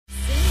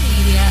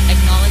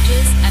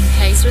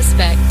pays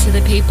respect to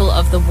the people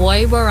of the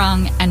Woi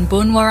Wurrung and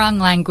Bun Wurrung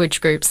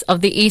language groups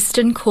of the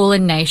Eastern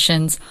Kulin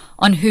Nations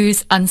on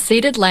whose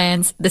unceded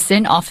lands the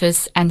SYN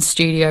office and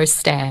studios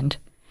stand.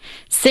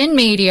 SYN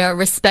Media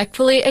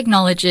respectfully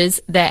acknowledges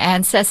their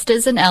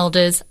ancestors and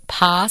elders,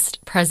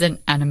 past,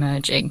 present and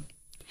emerging.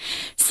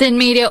 SYN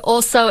Media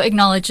also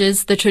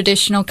acknowledges the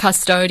traditional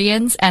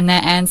custodians and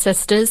their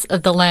ancestors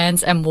of the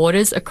lands and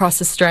waters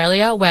across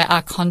Australia where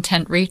our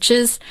content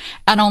reaches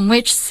and on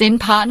which SYN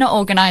partner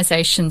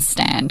organisations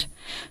stand.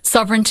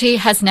 Sovereignty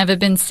has never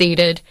been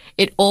ceded.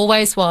 It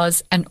always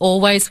was and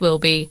always will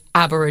be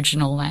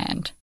Aboriginal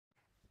land.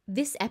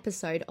 This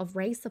episode of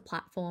Raise the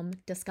Platform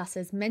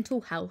discusses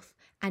mental health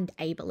and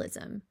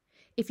ableism.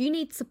 If you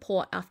need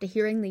support after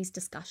hearing these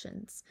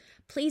discussions,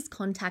 please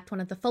contact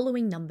one of the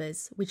following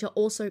numbers, which are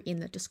also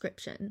in the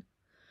description.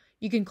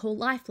 You can call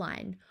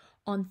Lifeline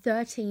on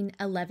 13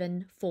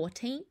 11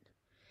 14,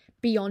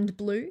 Beyond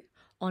Blue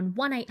on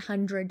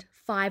 1800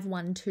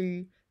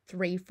 512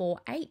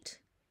 348,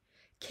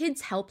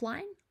 Kids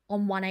Helpline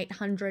on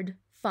 1800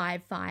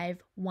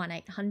 55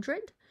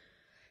 1800,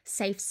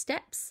 Safe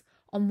Steps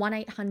on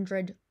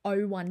 1800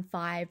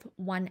 015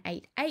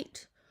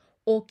 188,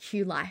 or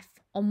Q Life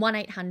on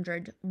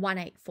 1800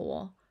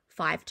 184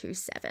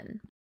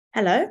 527.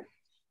 Hello.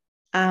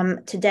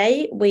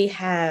 Today we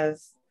have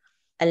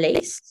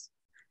Alyce,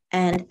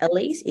 and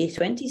Alyce is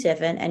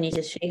 27 and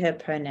uses she, her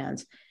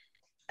pronouns.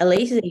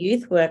 Alyce is a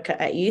youth worker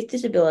at Youth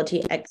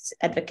Disability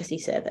Advocacy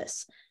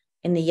Service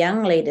in the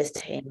Young Leaders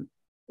team,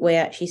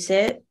 where she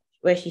shares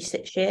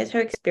her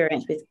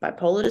experience with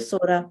bipolar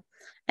disorder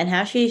and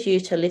how she has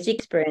used her lived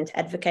experience to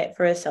advocate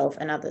for herself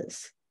and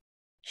others.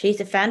 She's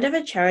the founder of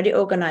a charity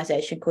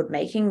organisation called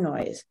Making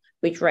Noise,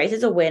 which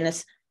raises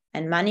awareness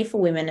and money for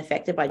women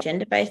affected by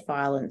gender-based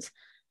violence.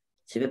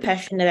 Super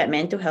passionate about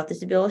mental health,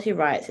 disability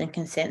rights and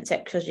consent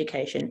sexual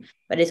education,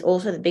 but is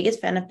also the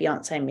biggest fan of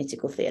Beyonce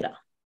musical theatre.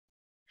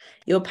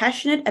 You're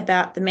passionate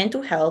about the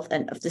mental health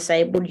and of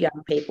disabled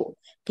young people.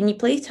 Can you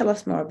please tell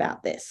us more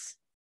about this?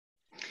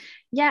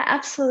 Yeah,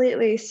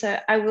 absolutely. So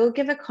I will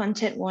give a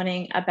content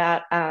warning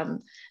about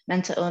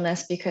mental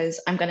illness because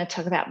I'm going to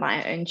talk about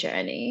my own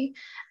journey.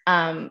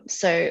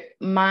 So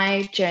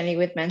my journey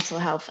with mental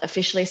health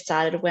officially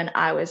started when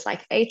I was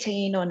like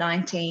 18 or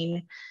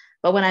 19.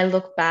 But when I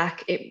look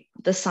back,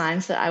 the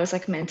signs that I was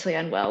like mentally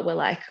unwell were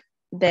like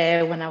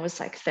there when I was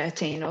like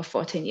 13 or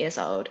 14 years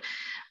old.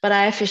 But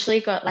I officially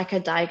got like a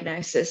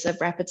diagnosis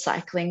of rapid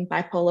cycling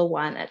bipolar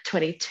 1 at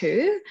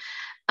 22.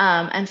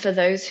 And for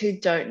those who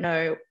don't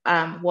know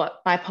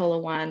what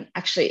bipolar 1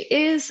 actually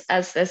is,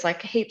 as there's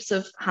like heaps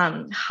of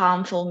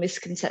harmful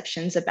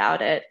misconceptions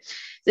about it,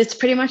 it's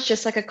pretty much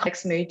just like a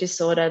complex mood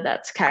disorder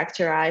that's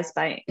characterized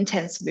by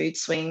intense mood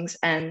swings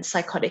and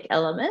psychotic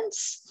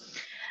elements.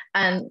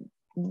 And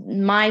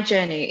my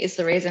journey is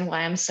the reason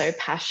why I'm so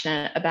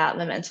passionate about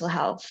the mental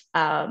health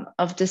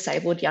of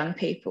disabled young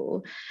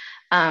people,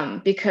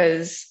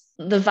 because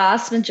the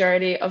vast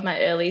majority of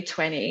my early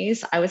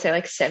 20s, I would say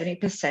like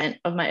 70%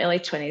 of my early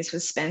 20s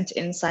was spent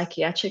in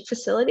psychiatric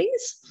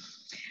facilities.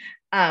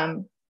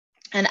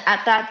 And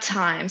at that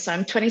time, so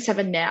I'm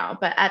 27 now,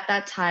 but at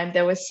that time,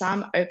 there was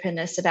some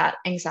openness about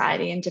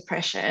anxiety and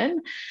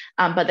depression,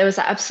 but there was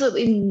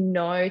absolutely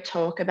no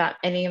talk about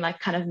any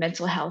like kind of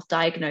mental health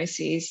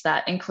diagnoses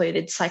that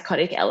included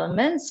psychotic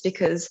elements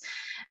because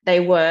they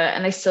were,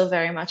 and they still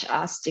very much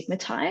are,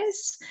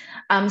 stigmatized.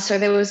 So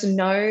there was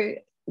no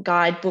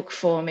guidebook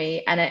for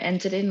me, and it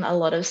ended in a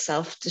lot of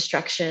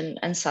self-destruction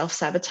and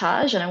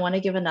self-sabotage. And I want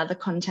to give another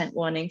content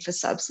warning for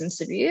substance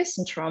abuse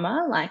and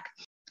trauma.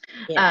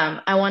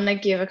 I want to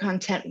give a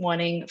content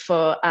warning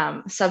for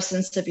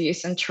substance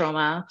abuse and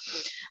trauma.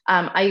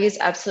 I used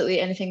absolutely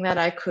anything that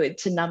I could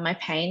to numb my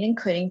pain,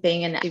 including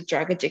being in active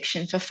drug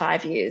addiction for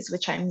 5 years,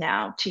 which I'm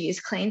now 2 years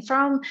clean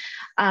from,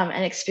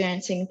 and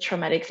experiencing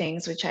traumatic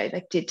things, which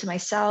I did to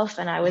myself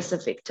and I was the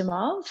victim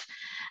of.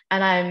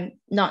 And I'm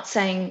not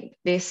saying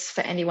this for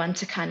anyone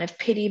to kind of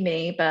pity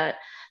me, but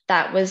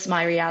that was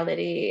my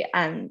reality.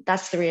 And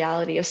that's the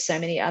reality of so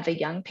many other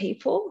young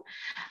people.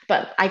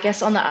 But I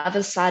guess on the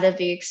other side of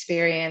the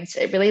experience,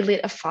 it really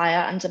lit a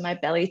fire under my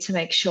belly to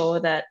make sure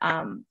that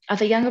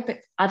other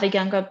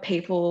younger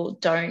people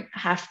don't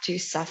have to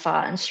suffer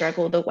and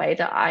struggle the way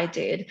that I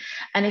did.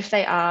 And if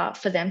they are,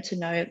 for them to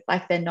know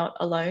like they're not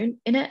alone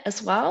in it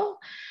as well.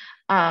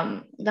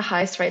 The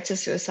highest rates of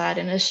suicide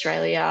in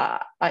Australia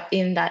are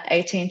in that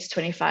 18 to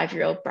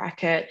 25-year-old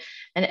bracket,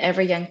 and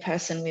every young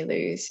person we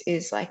lose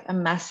is like a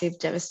massive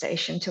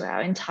devastation to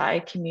our entire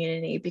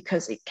community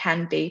because it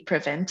can be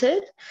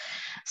prevented.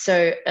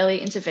 So early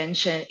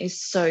intervention is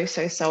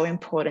so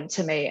important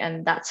to me,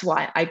 and that's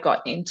why I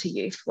got into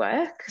youth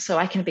work, so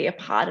I can be a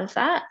part of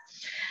that.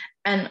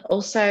 And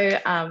also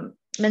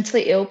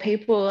mentally ill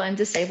people and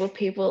disabled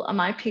people are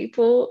my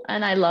people,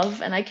 and I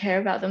love and I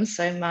care about them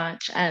so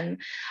much,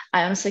 and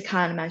I honestly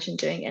can't imagine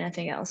doing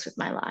anything else with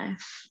my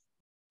life.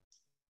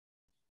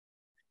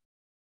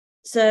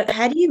 So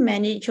how do you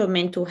manage your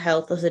mental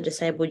health as a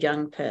disabled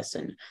young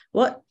person?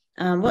 What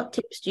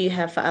tips do you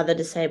have for other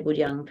disabled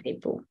young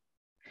people?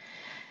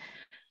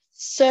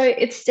 So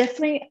it's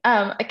definitely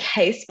a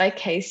case by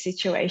case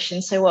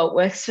situation. So what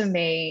works for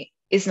me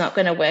is not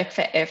going to work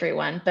for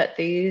everyone, but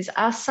these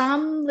are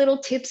some little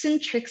tips and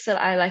tricks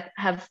that I like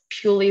have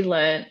purely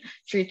learned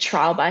through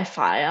trial by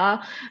fire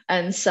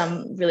and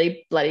some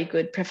really bloody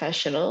good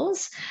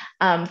professionals.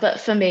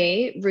 But for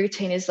me,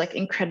 routine is like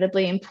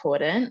incredibly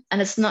important.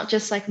 And it's not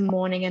just like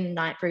morning and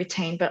night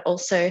routine, but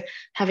also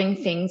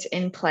having things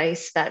in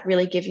place that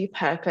really give you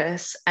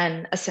purpose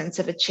and a sense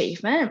of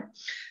achievement.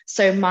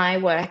 So my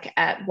work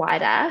at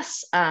White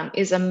Ass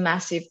is a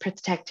massive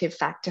protective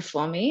factor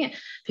for me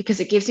because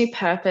it gives me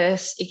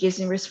purpose, it gives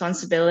me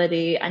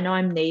responsibility. I know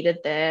I'm needed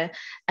there,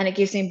 and it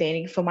gives me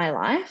meaning for my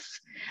life.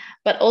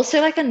 But also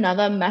like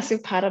another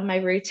massive part of my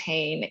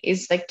routine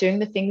is like doing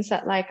the things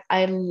that like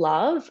I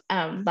love,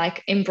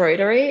 like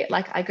embroidery.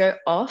 Like I go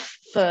off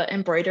for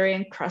embroidery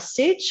and cross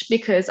stitch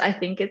because I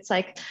think it's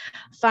like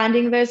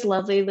finding those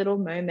lovely little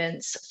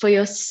moments for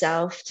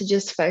yourself to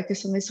just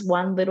focus on this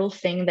one little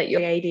thing that you're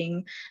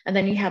creating, and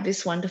then you have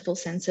this wonderful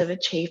sense of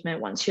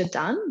achievement once you're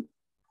done.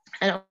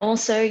 And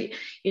also,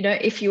 you know,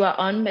 if you are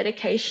on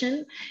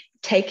medication,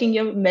 taking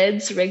your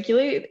meds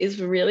regularly is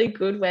a really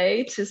good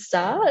way to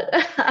start.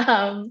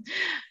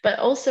 But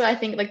also, I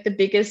think like the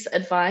biggest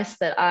advice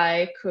that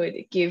I could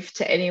give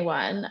to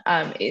anyone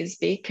is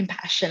be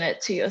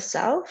compassionate to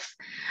yourself.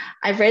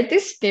 I read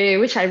this theory,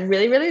 which I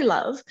really, really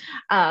love.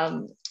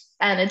 And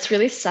it's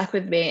really stuck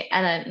with me.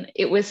 And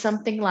it was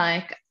something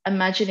like,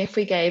 imagine if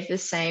we gave the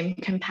same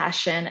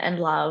compassion and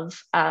love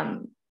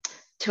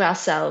to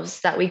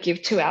ourselves that we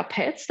give to our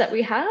pets that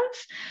we have.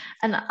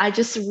 And I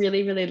just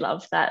really, really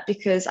love that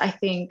because I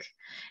think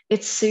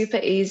it's super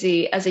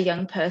easy as a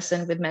young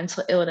person with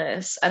mental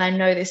illness, and I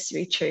know this to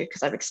be true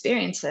because I've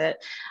experienced it,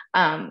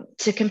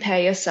 to compare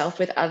yourself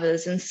with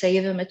others and see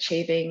them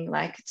achieving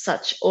like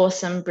such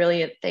awesome,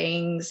 brilliant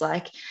things,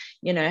 like,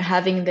 you know,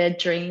 having their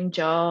dream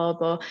job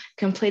or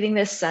completing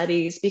their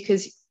studies,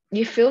 because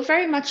you feel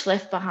very much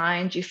left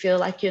behind. You feel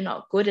like you're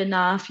not good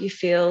enough. You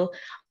feel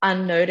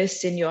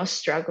unnoticed in your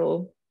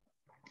struggle.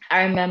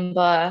 I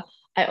remember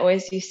I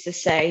always used to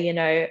say, you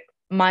know,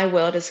 my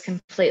world has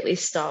completely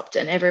stopped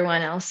and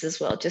everyone else's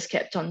world just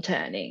kept on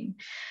turning.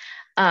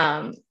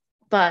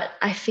 But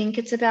I think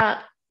it's about,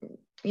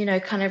 you know,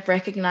 kind of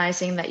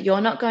recognizing that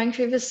you're not going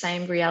through the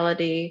same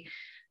reality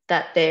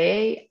that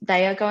they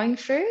are going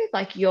through.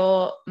 Like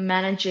you're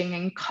managing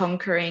and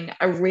conquering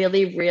a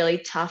really, really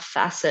tough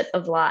facet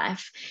of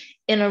life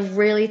in a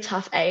really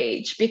tough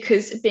age,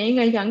 because being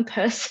a young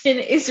person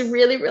is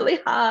really, really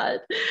hard.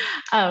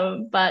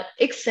 But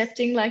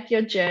accepting like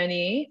your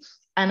journey,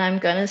 and I'm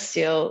going to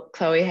steal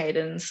Chloe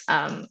Hayden's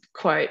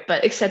quote,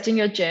 but accepting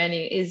your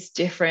journey is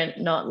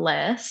different, not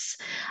less,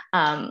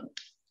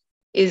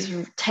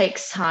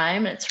 takes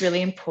time, and it's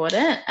really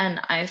important. And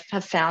I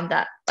have found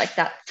that like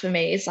that for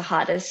me is the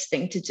hardest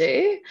thing to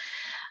do.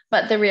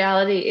 But the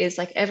reality is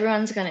like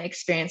everyone's going to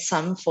experience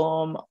some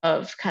form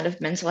of kind of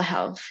mental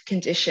health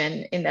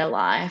condition in their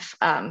life,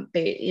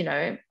 be it, you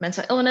know,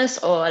 mental illness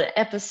or an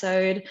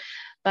episode.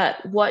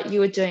 But what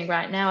you are doing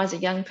right now as a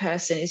young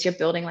person is you're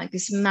building like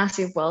this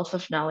massive wealth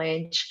of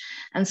knowledge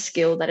and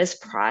skill that is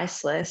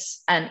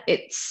priceless. And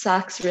it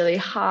sucks really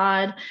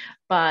hard,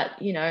 but,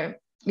 you know,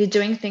 you're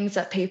doing things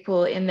that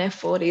people in their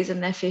 40s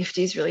and their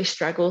 50s really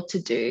struggle to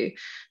do.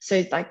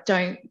 So like,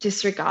 don't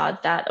disregard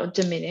that or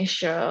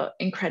diminish your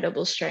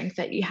incredible strength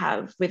that you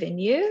have within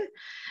you.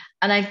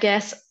 And I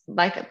guess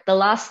like the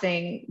last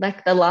thing,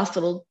 like the last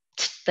little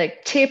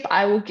like tip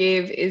I will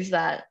give is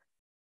that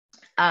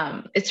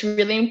it's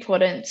really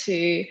important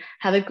to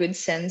have a good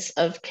sense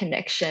of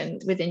connection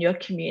within your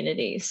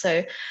community.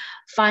 So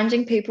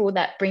finding people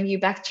that bring you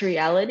back to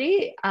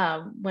reality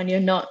when you're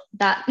not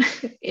that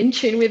in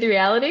tune with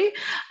reality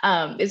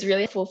is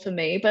really helpful for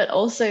me. But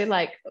also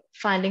like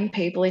finding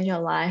people in your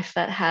life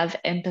that have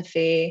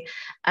empathy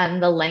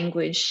and the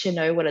language to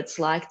know what it's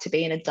like to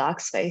be in a dark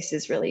space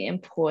is really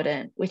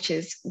important, which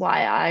is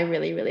why I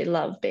really, really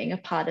love being a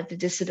part of the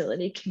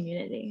disability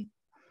community.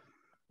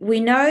 We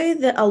know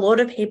that a lot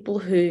of people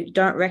who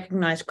don't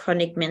recognize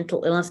chronic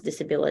mental illness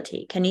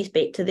disability. Can you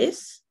speak to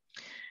this?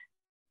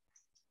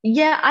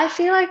 Yeah, I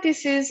feel like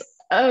this is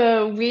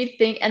a weird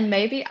thing, and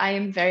maybe I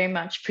am very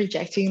much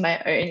projecting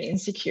my own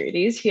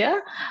insecurities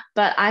here,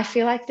 but I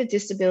feel like the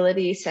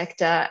disability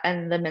sector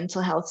and the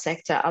mental health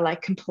sector are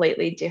like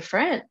completely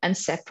different and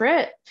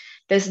separate.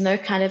 There's no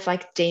kind of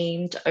like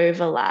deemed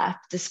overlap,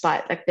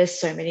 despite like there's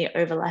so many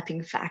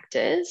overlapping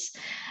factors.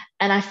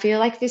 And I feel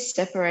like this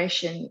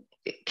separation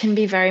can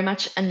be very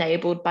much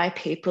enabled by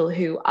people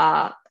who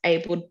are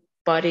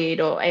able-bodied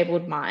or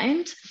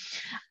able-mind.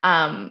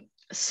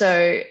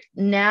 So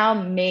now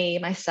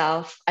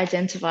myself,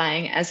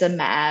 identifying as a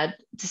mad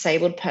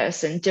disabled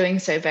person, doing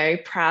so very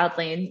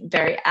proudly and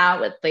very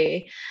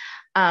outwardly.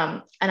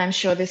 And I'm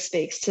sure this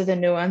speaks to the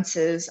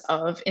nuances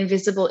of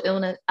invisible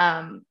illnesses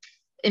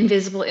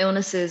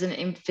and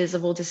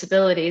invisible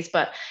disabilities.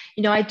 But,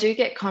 you know, I do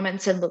get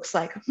comments and looks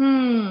like,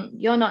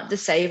 you're not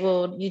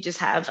disabled, you just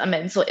have a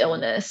mental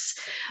illness,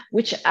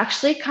 which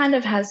actually kind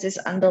of has this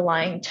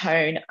underlying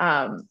tone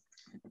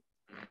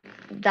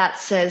that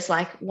says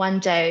like one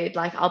day,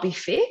 like I'll be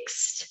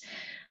fixed.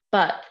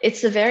 But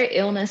it's the very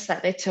illness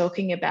that they're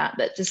talking about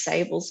that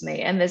disables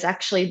me. And there's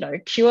actually no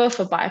cure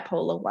for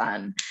bipolar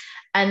 1.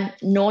 And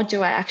nor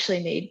do I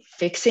actually need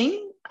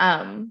fixing.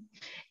 And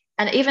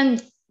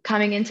even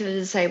coming into the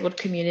disabled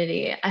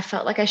community, I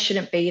felt like I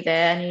shouldn't be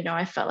there. And,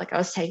 I felt like I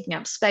was taking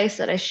up space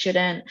that I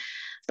shouldn't.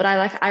 But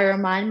I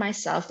remind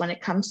myself when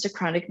it comes to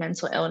chronic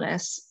mental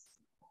illness,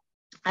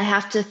 I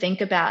have to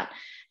think about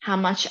how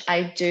much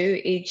I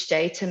do each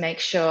day to make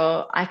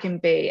sure I can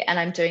be, and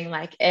I'm doing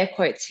like air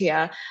quotes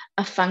here,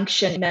 a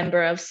functioning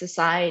member of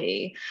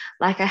society.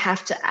 Like I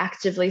have to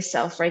actively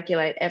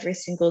self-regulate every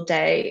single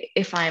day.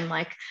 If I'm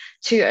like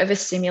too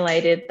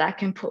overstimulated, that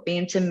can put me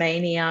into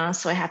mania.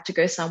 So I have to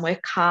go somewhere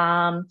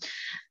calm.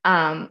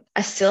 I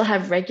still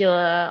have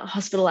regular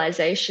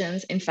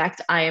hospitalizations. In fact,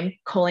 I am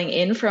calling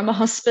in from a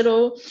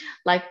hospital.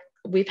 Like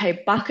we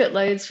pay bucket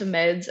loads for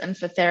meds and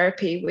for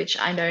therapy, which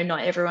I know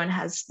not everyone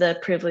has the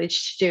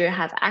privilege to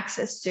have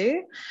access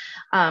to.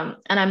 And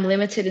I'm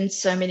limited in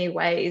so many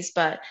ways,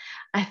 but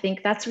I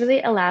think that's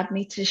really allowed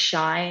me to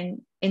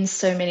shine in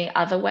so many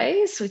other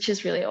ways, which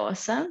is really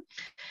awesome.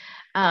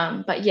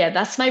 But yeah,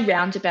 that's my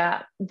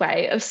roundabout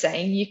way of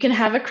saying you can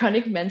have a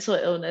chronic mental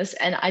illness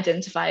and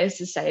identify as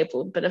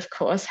disabled, but of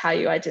course, how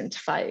you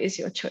identify is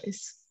your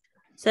choice.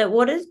 So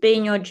what has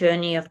been your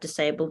journey of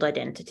disabled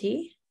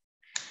identity?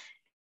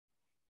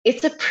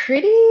 It's a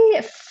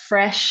pretty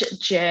fresh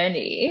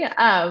journey.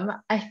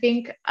 I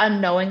think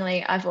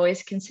unknowingly, I've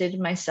always considered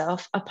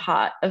myself a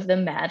part of the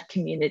MAD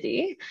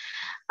community.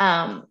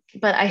 But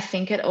I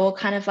think it all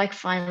kind of like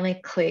finally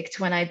clicked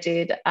when I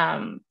did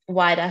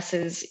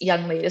YDAS's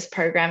Young Leaders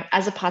program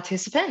as a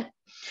participant.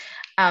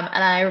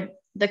 And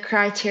the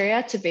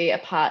criteria to be a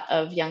part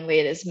of Young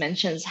Leaders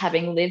mentions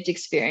having lived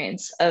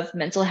experience of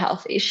mental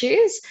health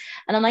issues.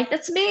 And I'm like,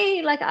 that's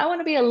me. Like, I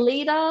want to be a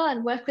leader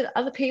and work with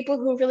other people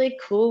who are really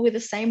cool with the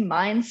same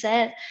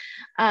mindset.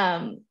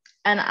 And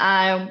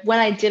when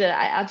I did it,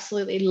 I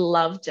absolutely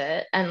loved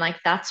it. And like,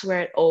 that's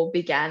where it all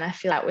began. I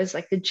feel that was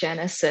like the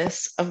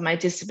genesis of my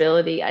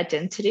disability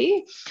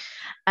identity.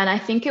 And I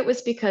think it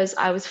was because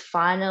I was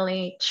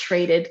finally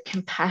treated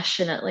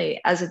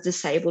compassionately as a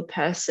disabled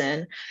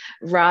person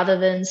rather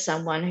than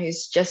someone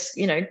who's just,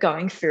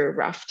 going through a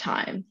rough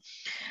time.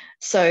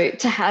 So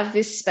to have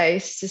this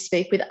space to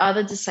speak with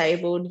other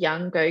disabled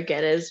young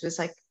go-getters was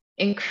like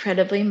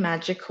incredibly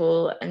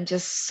magical and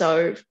just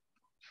so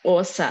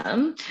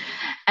awesome.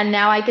 And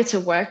now I get to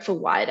work for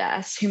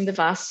YDAS, whom the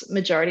vast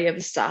majority of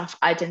the staff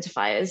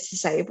identify as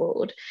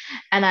disabled.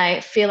 And I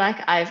feel like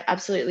I've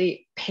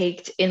absolutely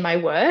peaked in my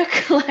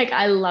work. Like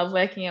I love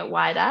working at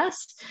YDAS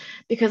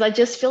because I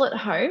just feel at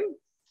home.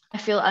 I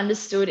feel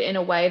understood in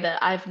a way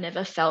that I've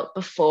never felt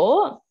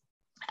before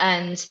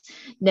and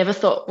never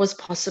thought was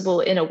possible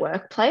in a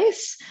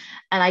workplace.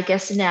 And I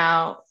guess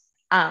now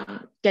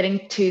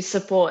getting to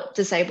support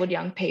disabled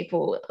young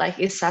people like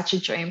is such a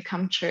dream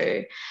come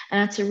true,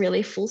 and it's a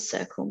really full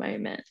circle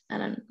moment,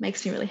 and it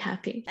makes me really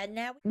happy. And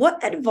now,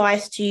 what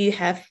advice do you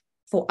have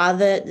for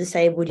other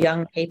disabled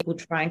young people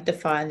trying to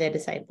find their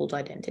disabled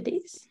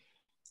identities?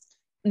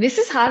 This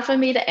is hard for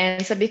me to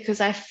answer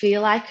because I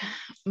feel like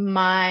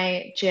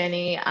my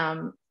journey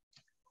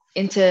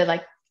into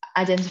like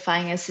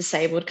identifying as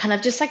disabled kind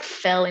of just like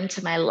fell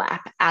into my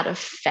lap out of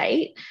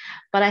fate.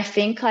 But I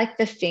think like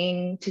the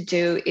thing to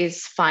do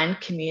is find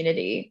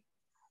community.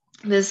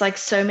 There's like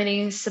so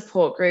many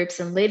support groups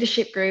and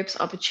leadership groups,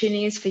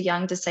 opportunities for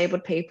young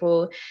disabled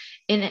people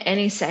in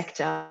any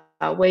sector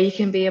where you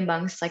can be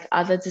amongst like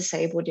other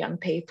disabled young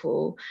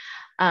people.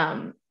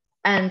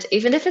 And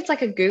even if it's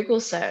like a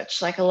Google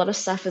search, like a lot of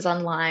stuff is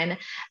online,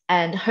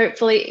 and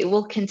hopefully it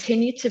will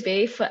continue to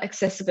be for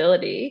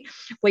accessibility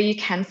where you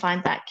can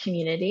find that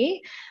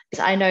community.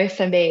 Because I know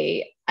for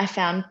me, I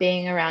found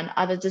being around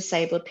other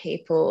disabled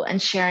people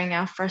and sharing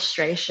our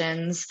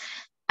frustrations,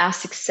 our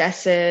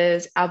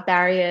successes, our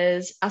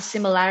barriers, our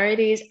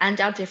similarities,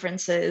 and our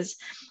differences,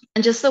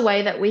 and just the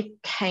way that we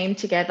came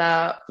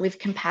together with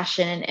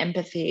compassion and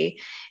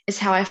empathy is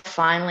how I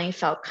finally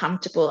felt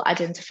comfortable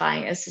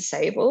identifying as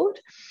disabled.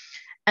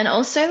 And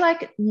also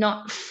like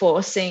not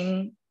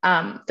forcing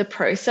the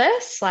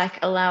process, like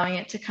allowing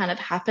it to kind of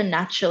happen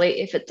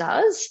naturally if it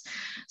does.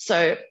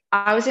 So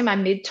I was in my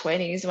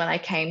mid-20s when I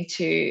came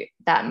to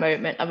that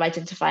moment of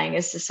identifying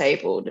as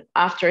disabled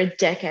after a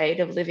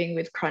decade of living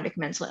with chronic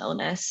mental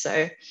illness.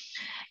 So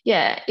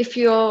yeah, if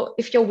you're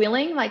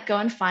willing, like go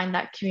and find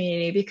that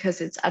community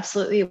because it's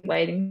absolutely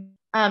waiting.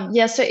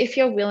 So if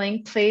you're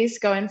willing, please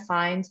go and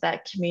find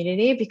that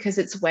community because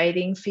it's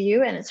waiting for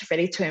you and it's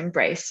ready to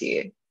embrace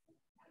you.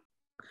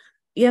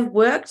 You have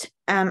worked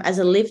as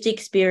a lived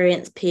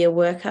experience peer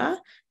worker.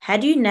 How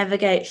do you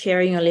navigate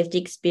sharing your lived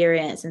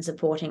experience and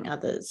supporting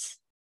others?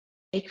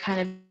 A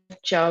kind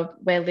of job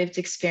where lived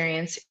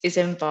experience is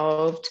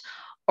involved,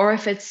 or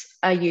if it's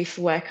a youth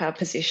worker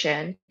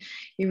position,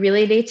 you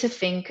really need to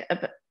think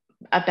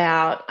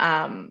about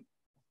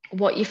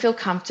what you feel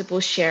comfortable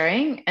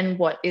sharing and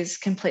what is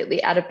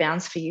completely out of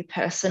bounds for you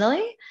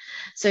personally.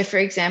 So, for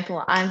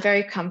example, I'm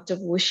very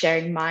comfortable with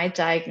sharing my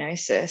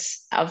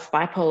diagnosis of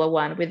bipolar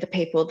 1 with the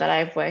people that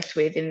I've worked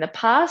with in the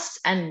past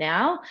and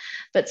now.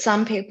 But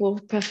some people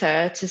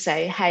prefer to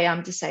say, hey,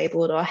 I'm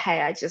disabled, or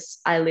hey,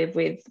 I live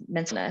with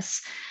mental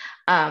illness.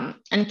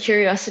 And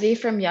curiosity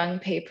from young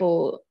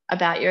people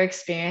about your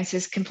experience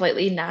is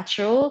completely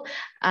natural.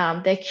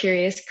 They're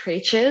curious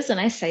creatures, and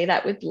I say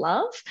that with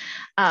love.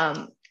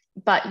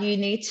 But you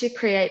need to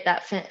create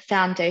that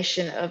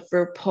foundation of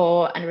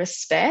rapport and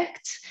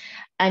respect.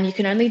 And you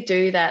can only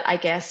do that, I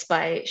guess,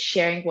 by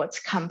sharing what's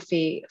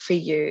comfy for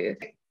you.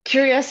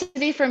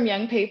 Curiosity from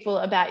young people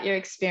about your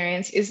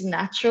experience is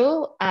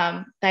natural.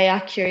 They are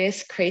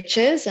curious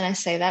creatures, and I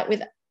say that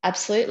with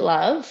absolute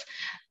love.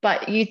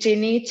 But you do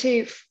need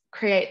to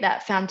create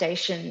that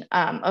foundation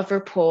of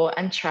rapport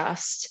and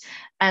trust,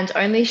 and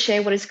only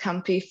share what is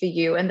comfy for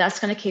you. And that's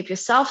going to keep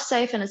yourself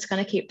safe, and it's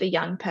going to keep the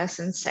young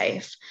person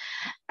safe.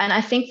 And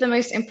I think the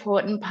most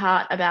important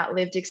part about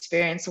lived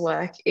experience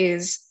work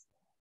is,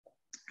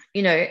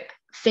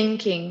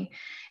 thinking,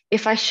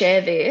 if I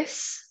share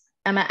this,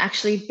 am I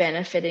actually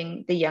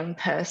benefiting the young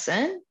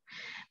person?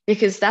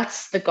 Because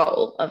that's the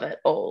goal of it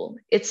all.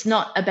 It's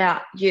not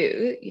about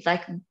you.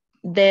 Like,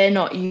 they're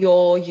not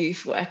your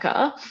youth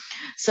worker.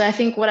 So I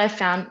think what I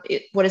found,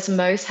 what is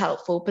most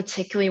helpful,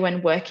 particularly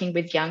when working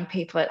with young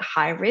people at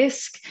high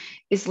risk,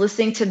 is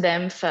listening to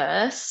them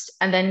first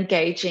and then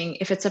gauging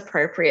if it's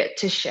appropriate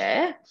to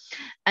share.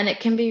 And it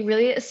can be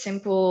really as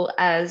simple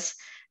as,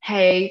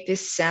 hey,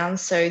 this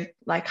sounds so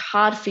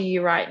hard for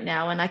you right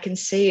now, and I can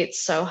see it's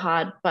so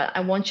hard, but I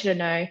want you to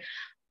know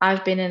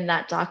I've been in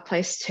that dark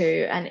place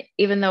too. And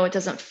even though it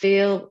doesn't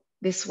feel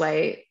this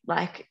way,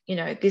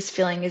 this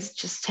feeling is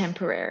just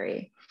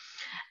temporary.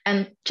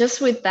 And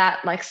just with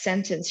that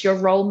sentence, you're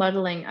role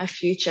modeling a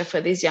future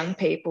for these young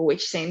people,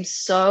 which seems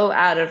so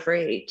out of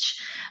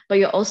reach, but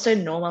you're also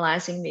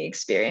normalizing the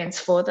experience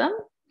for them.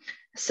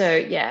 So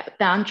yeah,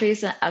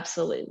 boundaries are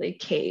absolutely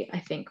key, I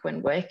think,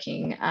 when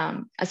working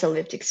as a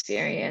lived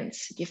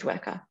experience youth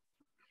worker.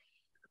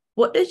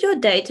 What does your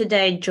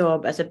day-to-day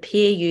job as a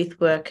peer youth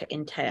worker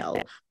entail?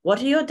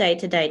 What are your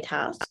day-to-day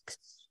tasks?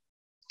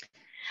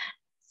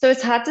 So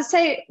it's hard to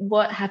say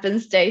what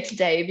happens day to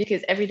day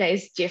because every day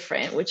is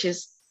different, which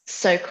is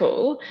so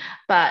cool.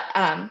 But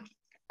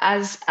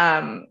as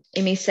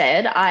Imi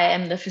said, I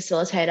am the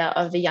facilitator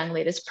of the Young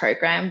Leaders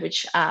Program,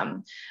 which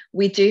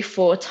we do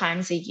 4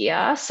 times a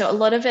year. So a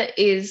lot of it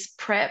is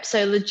prep,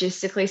 so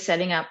logistically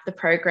setting up the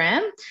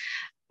program.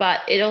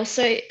 But it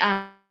also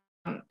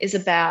is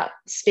about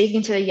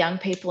speaking to the young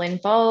people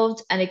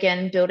involved, and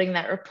again, building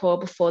that rapport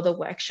before the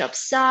workshops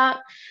start,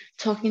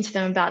 talking to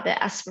them about their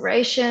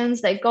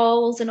aspirations, their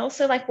goals, and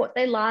also what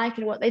they like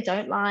and what they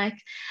don't like.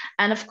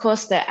 And of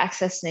course, their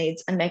access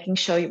needs, and making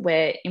sure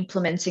we're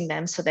implementing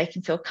them so they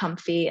can feel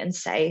comfy and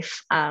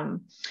safe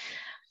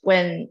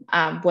when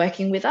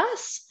working with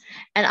us.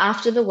 And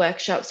after the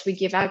workshops, we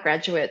give our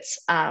graduates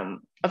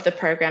of the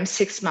program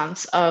 6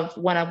 months of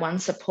one-on-one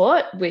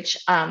support, which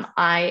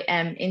I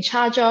am in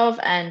charge of,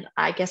 and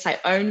I guess I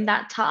own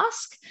that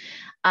task.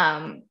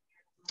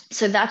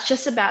 So that's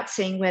just about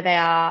seeing where they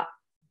are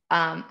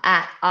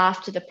at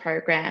after the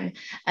program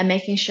and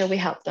making sure we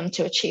help them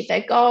to achieve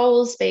their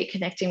goals, be it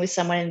connecting with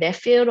someone in their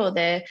field, or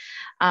they're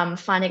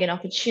finding an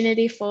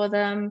opportunity for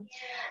them.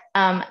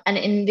 And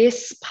in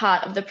this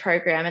part of the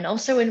program, and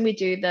also when we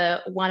do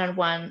the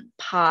one-on-one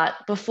part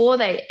before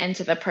they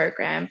enter the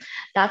program,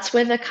 that's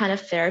where the kind of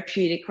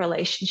therapeutic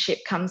relationship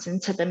comes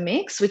into the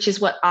mix, which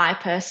is what I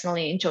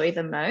personally enjoy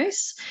the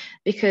most,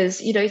 because,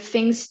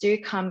 things do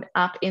come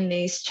up in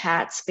these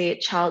chats, be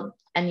it child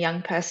and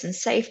young person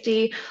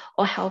safety,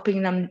 or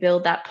helping them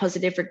build that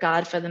positive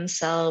regard for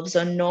themselves,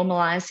 or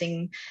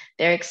normalizing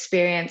their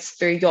experience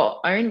through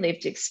your own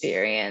lived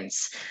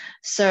experience.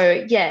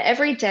 So yeah,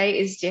 every day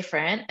is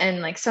different,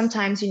 and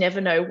sometimes you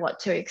never know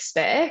what to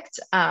expect,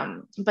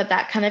 but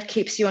that kind of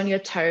keeps you on your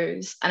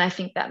toes, and I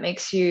think that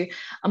makes you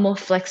a more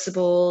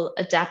flexible,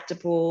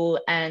 adaptable,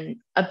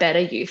 and a better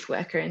youth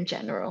worker in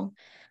general.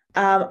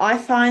 I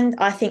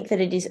think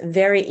that it is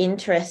very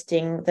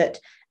interesting that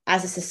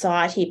as a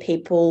society,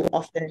 people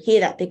often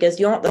hear that, because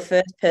you're not the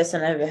first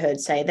person I've ever heard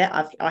say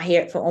that. I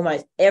hear it from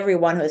almost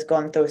everyone who has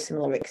gone through a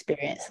similar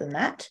experience than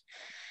that.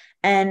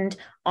 And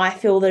I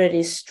feel that it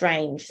is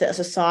strange that a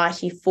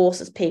society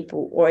forces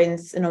people, or in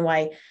a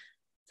way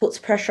puts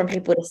pressure on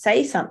people to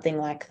say something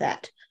like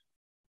that,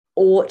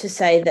 or to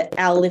say that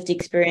our lived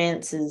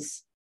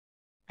experiences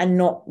are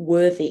not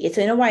worthy. It's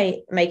in a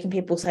way making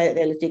people say that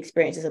their lived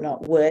experiences are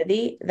not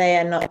worthy. They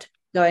are not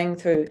going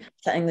through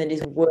something that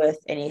is worth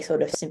any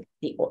sort of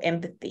sympathy or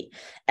empathy.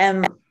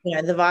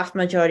 The vast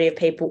majority of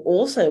people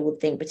also would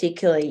think,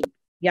 particularly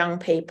young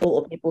people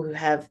or people who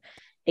have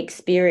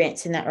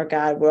experience in that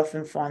regard, would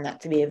often find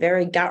that to be a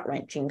very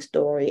gut-wrenching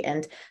story,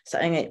 and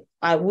something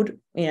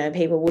that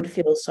people would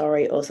feel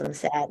sorry or some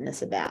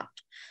sadness about.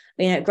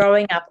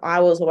 Growing up, I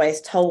was always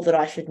told that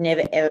I should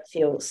never ever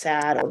feel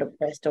sad or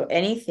depressed or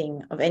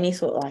anything of any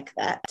sort like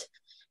that,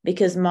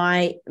 because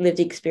my lived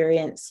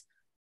experience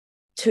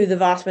to the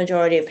vast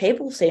majority of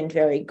people seemed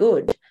very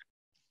good.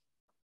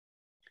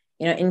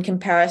 In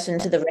comparison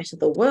to the rest of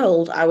the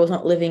world, I was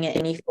not living in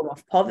any form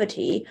of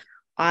poverty.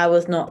 I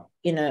was not,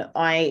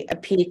 I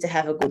appeared to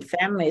have a good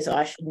family, so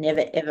I should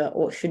never, ever,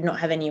 or should not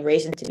have any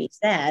reason to be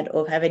sad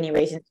or have any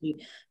reason to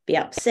be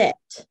upset.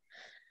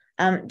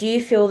 Do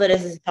you feel that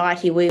as a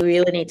society, we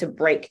really need to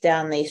break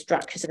down these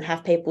structures and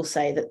have people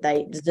say that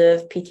they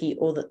deserve pity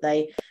or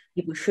that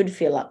people should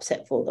feel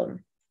upset for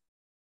them?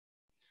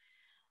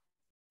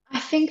 I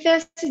think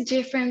there's a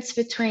difference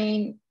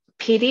between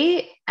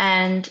pity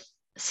and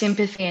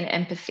sympathy and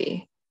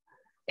empathy,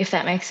 if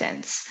that makes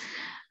sense.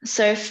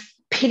 So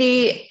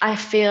pity, I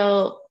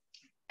feel,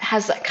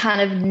 has that kind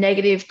of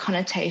negative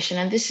connotation,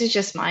 and this is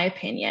just my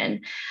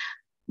opinion.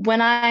 When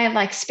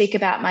I speak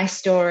about my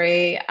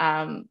story,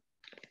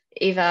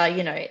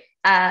 either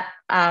at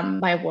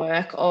my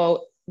work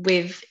or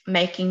with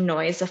Making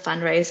Noise, a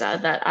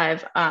fundraiser that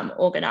I've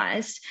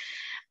organized,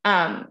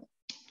 I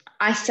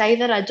say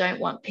that I don't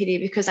want pity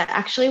because I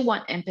actually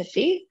want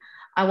empathy.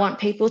 I want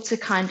people to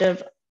kind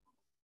of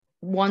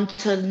want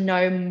to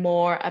know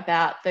more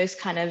about those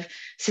kind of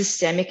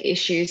systemic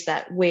issues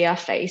that we are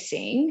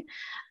facing,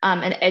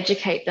 and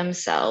educate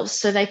themselves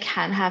so they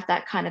can have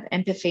that kind of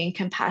empathy and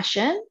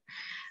compassion.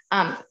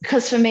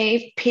 Because for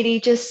me, pity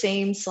just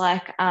seems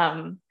like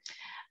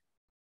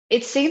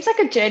it seems like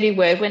a dirty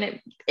word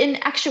when in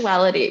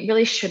actuality it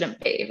really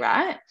shouldn't be,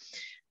 right?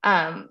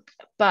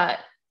 But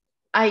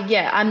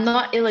I'm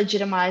not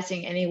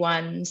illegitimizing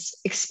anyone's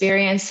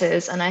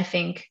experiences, and I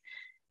think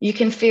you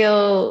can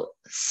feel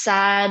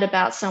sad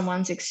about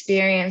someone's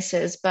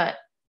experiences, but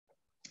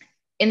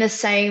in the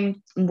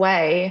same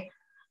way,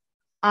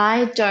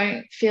 I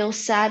don't feel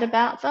sad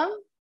about them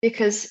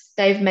because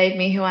they've made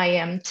me who I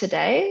am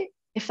today,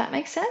 if that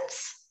makes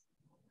sense.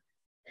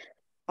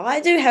 I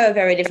do have a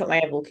very different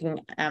way of looking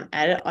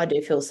at it. I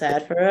do feel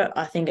sad for it.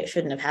 I think it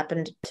shouldn't have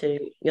happened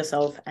to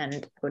yourself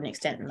and to an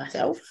extent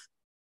myself.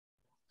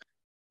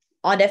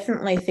 I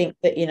definitely think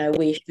that,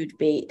 we should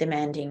be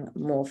demanding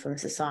more from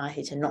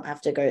society to not have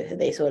to go through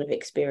these sort of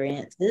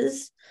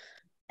experiences.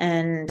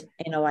 And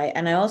in a way,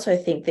 and I also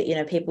think that,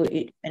 people,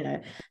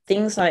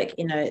 things like,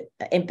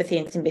 empathy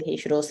and sympathy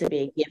should also be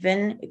a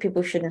given.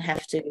 People shouldn't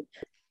have to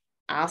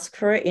ask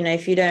for it.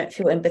 If you don't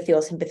feel empathy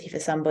or sympathy for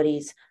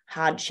somebody's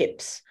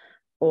hardships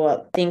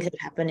or things that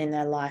happen in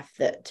their life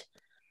that,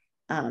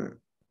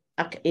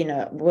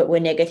 were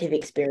negative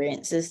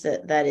experiences,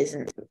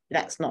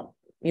 that's not,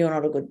 you're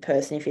not a good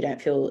person if you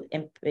don't feel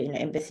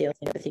empathy or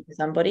sympathy for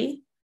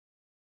somebody.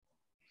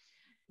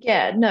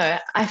 Yeah, no,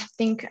 I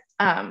think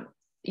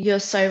you're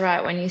so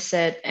right when you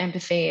said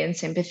empathy and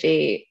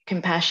sympathy,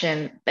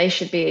 compassion, they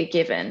should be a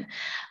given.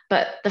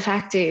 But the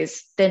fact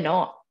is, they're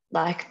not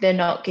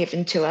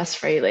given to us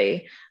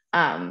freely.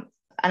 And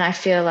I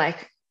feel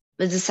like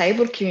the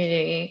disabled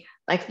community,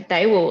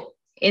 they will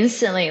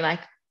instantly,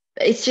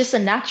 it's just a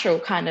natural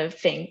kind of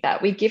thing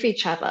that we give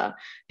each other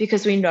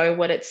because we know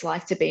what it's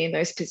like to be in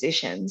those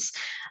positions.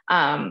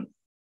 And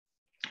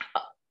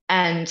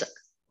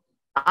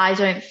I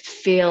don't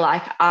feel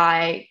like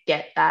I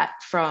get that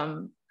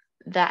from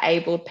the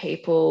abled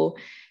people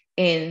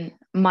in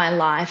my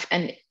life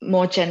and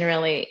more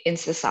generally in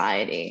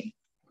society.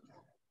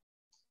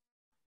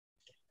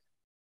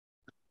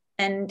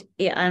 And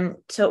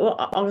so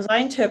I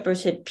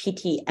interpreted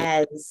pity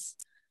as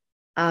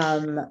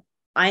empathy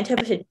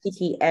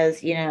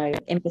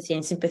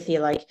and sympathy.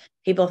 Like,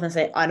 people often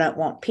say, I don't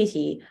want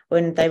pity,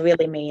 when they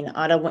really mean,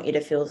 I don't want you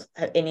to feel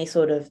any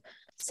sort of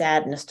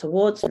sadness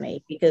towards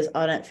me because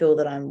I don't feel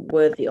that I'm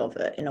worthy of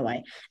it, in a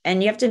way.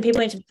 And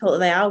people need to be told that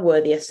they are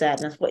worthy of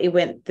sadness. What you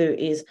went through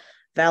is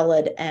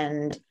valid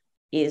and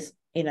is,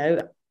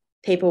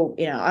 people,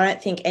 I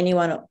don't think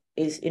anyone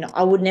is,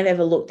 I would never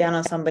ever look down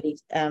on somebody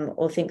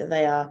or think that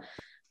they are,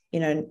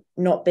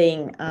 not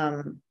being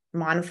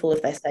mindful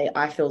if they say,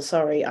 I feel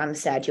sorry, I'm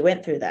sad you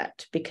went through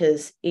that,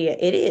 because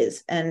it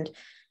is, and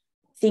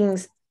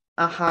things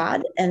are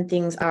hard and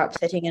things are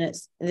upsetting, and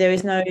there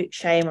is no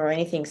shame or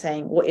anything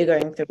saying what you're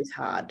going through is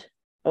hard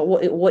or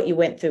what you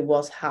went through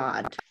was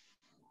hard.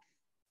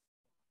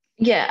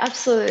 Yeah,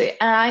 absolutely.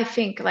 And I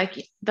think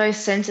those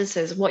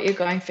sentences, what you're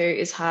going through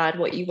is hard,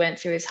 what you went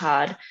through is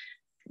hard,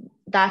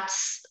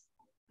 that's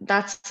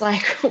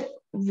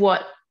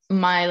what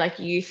my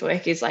youth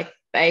work is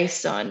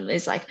based on,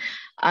 is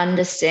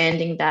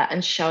understanding that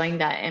and showing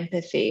that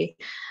empathy.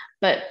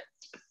 But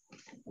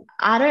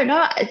I don't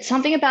know, it's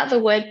something about the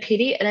word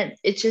pity, and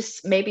it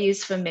just maybe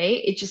is for me,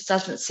 it just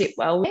doesn't sit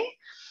well with me.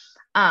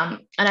 And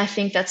I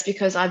think that's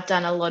because I've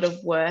done a lot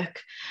of work.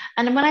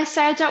 And when I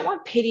say I don't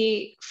want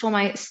pity for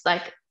I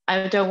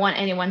don't want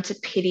anyone to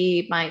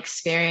pity my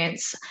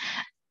experience,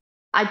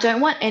 I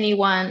don't want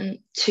anyone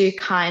to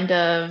kind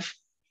of,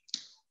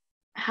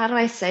 how do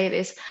I say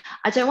this?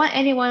 I don't want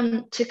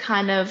anyone to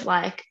kind of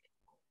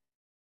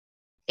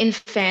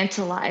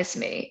infantilize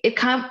me. It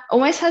kind of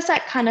almost has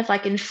that kind of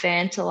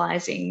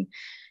infantilizing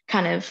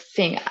kind of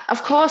thing.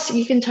 Of course,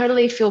 you can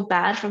totally feel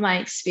bad for my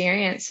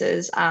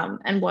experiences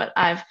and what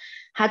I've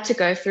had to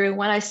go through and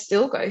what I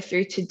still go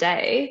through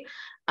today.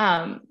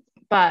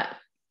 but,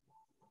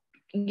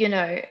 you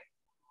know,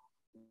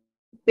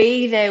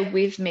 be there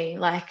with me.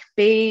 Like,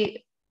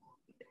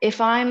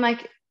 if I'm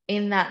like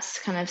in that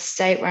kind of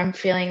state where I'm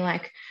feeling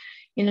like,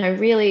 you know,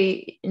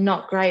 really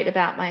not great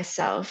about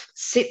myself,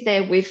 sit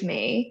there with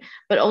me,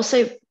 but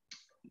also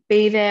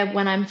be there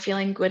when I'm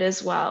feeling good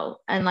as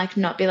well. And like,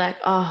 not be like,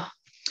 oh,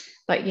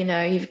 but you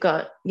know, you've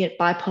got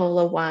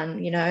bipolar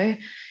 1, you know,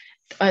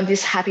 and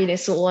this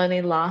happiness will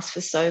only last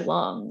for so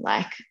long.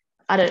 Like,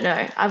 I don't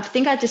know. I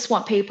think I just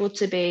want people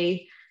to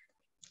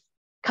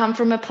come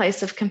from a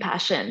place of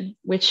compassion,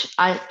 which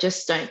I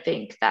just don't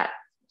think that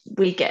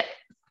we get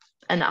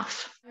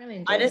enough.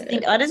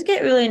 I just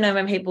get really annoyed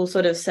when people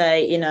sort of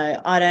say, you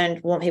know, I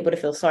don't want people to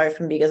feel sorry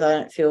for me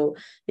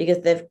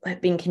because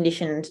they've been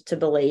conditioned to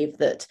believe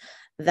that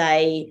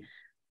they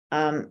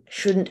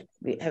shouldn't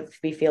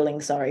be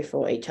feeling sorry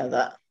for each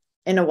other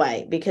in a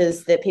way,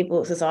 because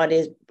society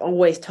has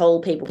always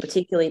told people,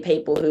 particularly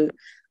people who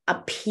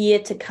appear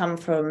to come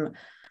from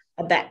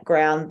a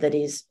background that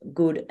is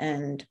good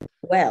and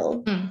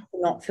well, to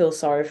not feel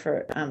sorry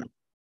for,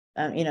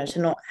 you know, to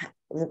not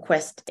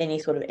request any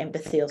sort of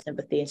empathy or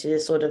sympathy, and to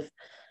just sort of,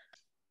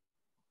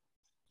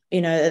 you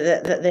know,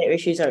 that their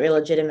issues are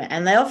illegitimate.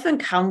 And they often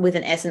come with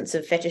an essence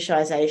of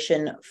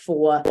fetishization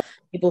for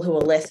people who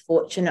are less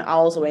fortunate. I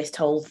was always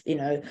told, you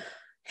know,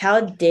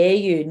 how dare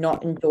you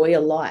not enjoy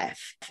your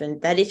life?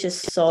 And that is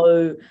just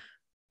so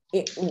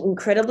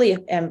incredibly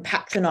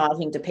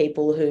patronizing to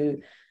people who,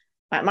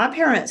 like, my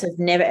parents have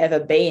never ever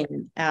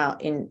been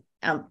out in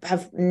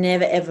have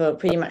never ever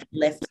pretty much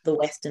left the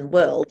Western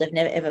world. They've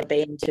never ever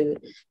been to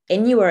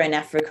anywhere in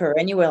Africa or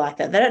anywhere like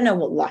that. They don't know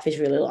what life is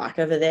really like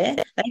over there.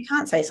 They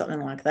can't say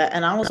something like that.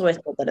 And I was always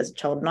told that as a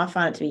child, and I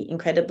find it to be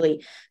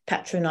incredibly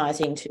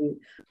patronizing to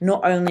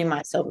not only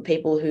myself, but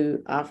people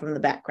who are from the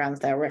backgrounds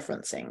they're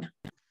referencing.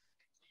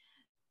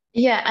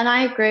 Yeah, and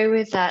I agree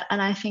with that. And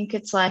I think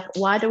it's like,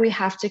 why do we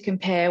have to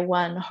compare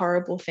one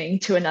horrible thing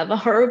to another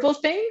horrible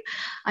thing?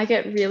 I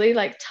get really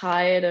like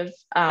tired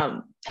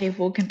of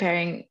people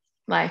comparing,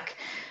 like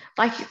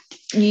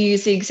you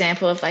use the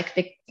example of like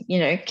the, you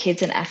know,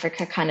 kids in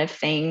Africa kind of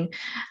thing.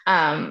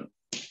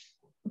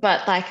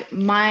 But like,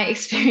 my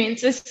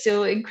experience is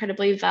still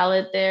incredibly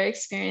valid. Their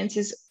experience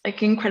is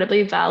like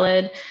incredibly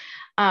valid.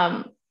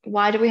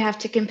 Why do we have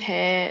to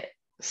compare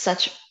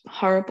such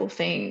horrible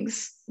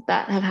things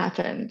that have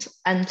happened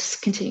and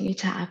continue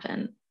to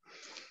happen?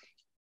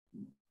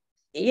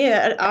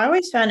 Yeah, I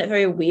always found it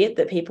very weird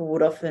that people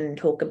would often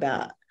talk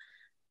about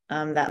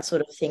that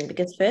sort of thing,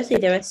 because firstly,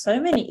 there are so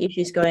many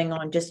issues going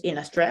on just in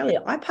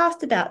Australia. I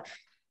passed about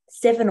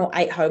 7 or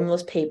 8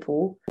 homeless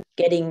people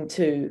getting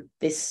to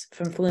this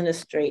from Flinders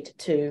Street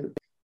to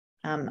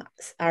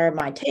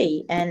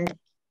RMIT, and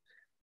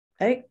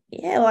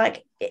yeah,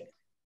 like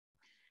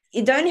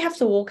you don't have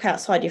to walk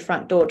outside your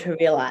front door to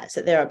realize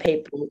that there are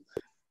people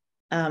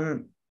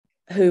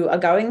who are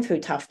going through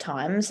tough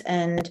times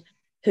and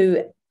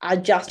who are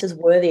just as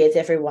worthy as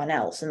everyone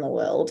else in the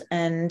world.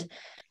 And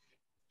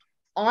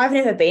I've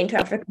never been to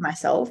Africa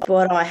myself,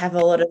 but I have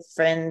a lot of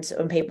friends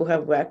and people who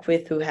I've worked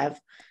with who have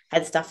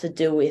had stuff to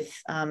do with,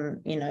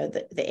 you know,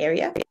 the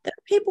area. There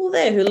are people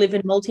there who live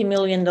in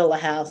multi-million-dollar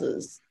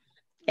houses.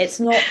 It's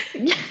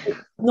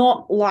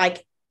not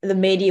like the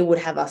media would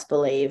have us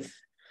believe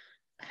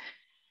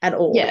at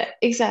all. Yeah,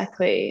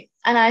 exactly.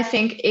 And I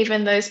think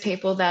even those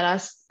people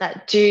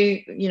that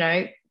do, you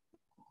know,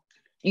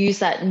 use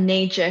that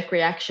knee-jerk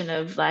reaction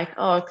of like,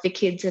 oh, the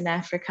kids in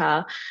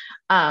Africa,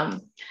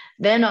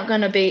 they're not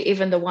going to be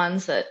even the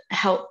ones that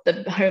help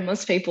the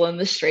homeless people in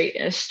the street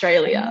in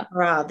Australia.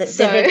 Right.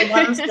 They're the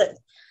ones that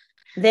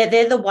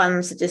they're the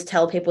ones that just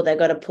tell people they've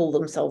got to pull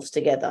themselves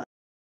together.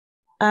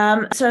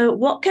 So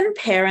what can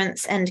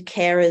parents and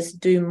carers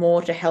do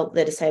more to help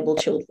their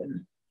disabled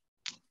children?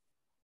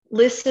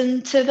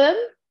 Listen to them.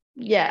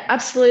 Yeah,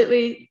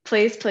 absolutely.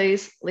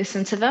 Please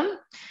listen to them,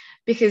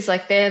 because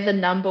like they're the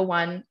number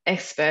one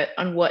expert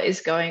on what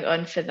is going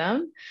on for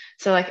them.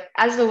 So like,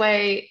 as the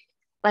way,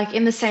 like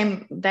in the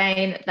same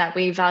vein that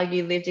we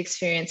value lived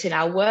experience in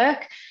our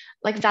work,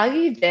 like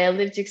value their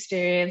lived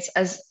experience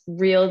as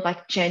real,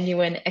 like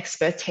genuine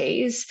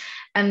expertise.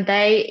 And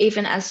they,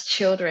 even as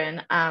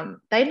children,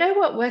 they know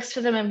what works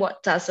for them and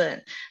what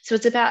doesn't. So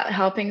it's about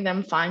helping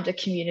them find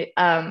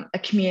a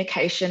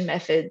communication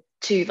method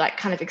to like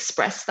kind of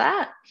express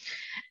that.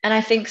 And I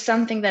think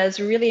something that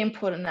is really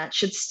important that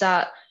should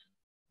start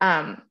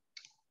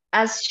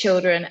as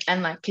children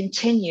and like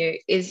continue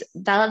is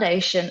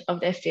validation of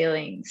their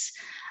feelings,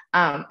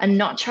 and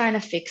not trying to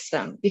fix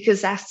them,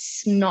 because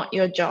that's not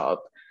your job.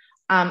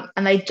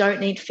 And they don't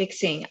need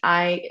fixing.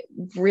 I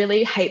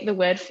really hate the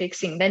word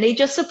fixing. They need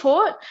your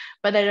support,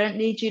 but they don't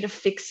need you to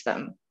fix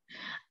them.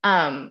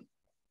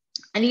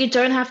 And you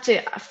don't have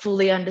to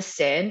fully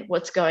understand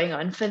what's going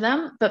on for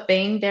them, but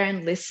being there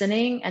and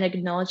listening and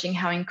acknowledging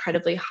how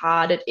incredibly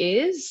hard it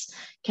is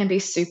can be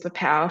super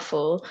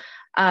powerful.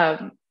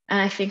 And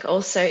I think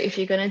also, if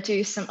you're going to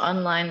do some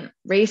online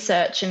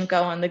research and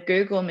go on the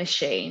Google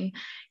machine,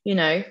 you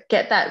know,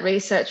 get that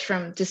research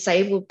from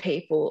disabled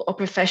people or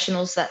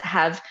professionals that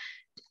have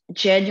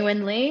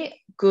genuinely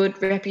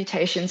good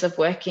reputations of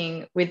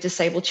working with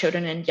disabled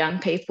children and young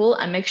people,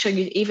 and make sure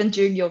you even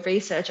do your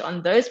research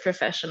on those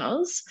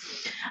professionals.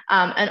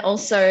 And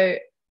also,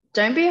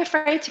 don't be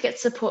afraid to get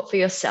support for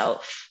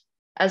yourself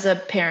as a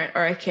parent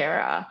or a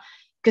carer,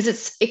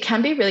 because it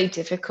can be really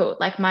difficult.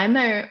 Like my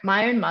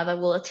own mother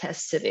will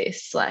attest to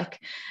this. Like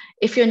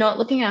if you're not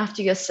looking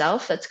after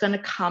yourself, that's going to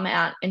come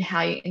out in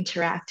how you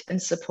interact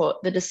and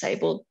support the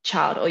disabled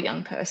child or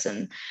young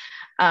person.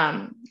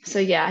 So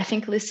yeah, I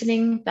think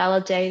listening,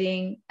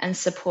 validating, and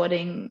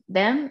supporting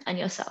them and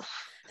yourself.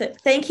 So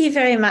thank you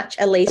very much,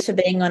 Alyce, for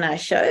being on our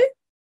show.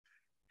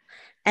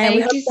 And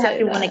we hope to have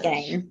you on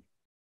again.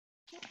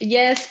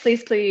 Yes,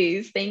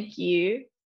 please. Thank you.